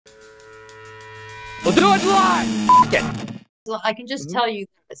We'll do it live. It. So I can just tell you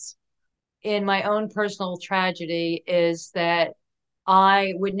this in my own personal tragedy is that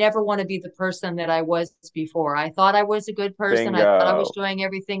I would never want to be the person that I was before. I thought I was a good person. I thought I was Bingo. doing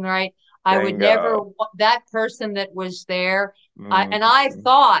everything right. I would never Bingo. that person that was there. I Mhm.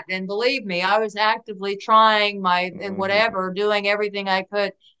 thought, and believe me, I was actively trying my Mhm. whatever, doing everything I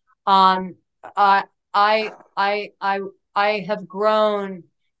could. Um, I I I I I have grown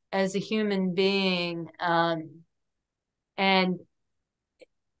as a human being, and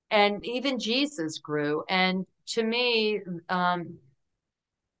even Jesus grew. And to me,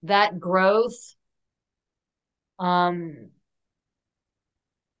 that growth um,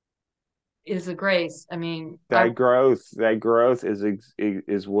 is a grace. I mean, That growth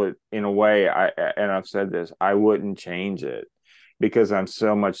is what, in a way, and I've said this, I wouldn't change it because I'm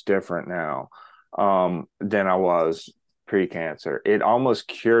so much different now than I was pre-cancer. It almost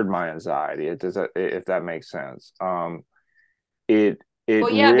cured my anxiety. It does that, if that makes sense. It it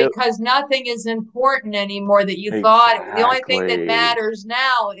well, yeah, really because nothing is important anymore that you thought. The only thing that exactly. matters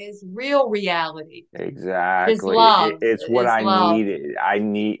now is real reality, is Exactly. love, It's what is I love. needed.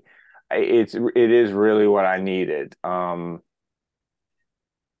 It is really what I needed.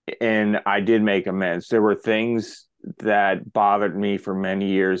 And I did make amends. There were things that bothered me for many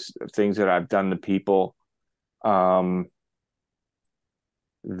years, things that I've done to people,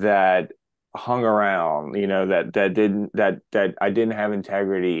 that hung around, that I didn't have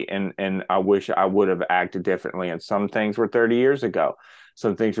integrity, and I wish I would have acted differently. And some things were 30 years ago,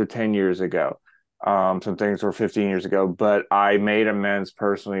 some things were 10 years ago, some things were 15 years ago, but I made amends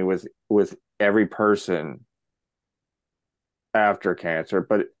personally with every person after cancer.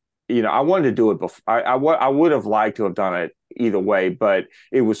 But I wanted to do it before. I would have liked to have done it either way, but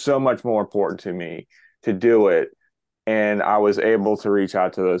it was so much more important to me to do it, and I was able to reach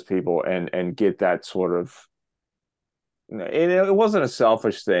out to those people and get that sort of. And it wasn't a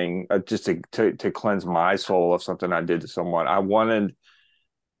selfish thing, just to cleanse my soul of something I did to someone. I wanted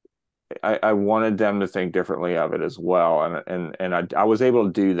them to think differently of it as well, and I was able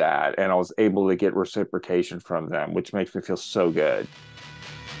to do that, and I was able to get reciprocation from them, which makes me feel so good.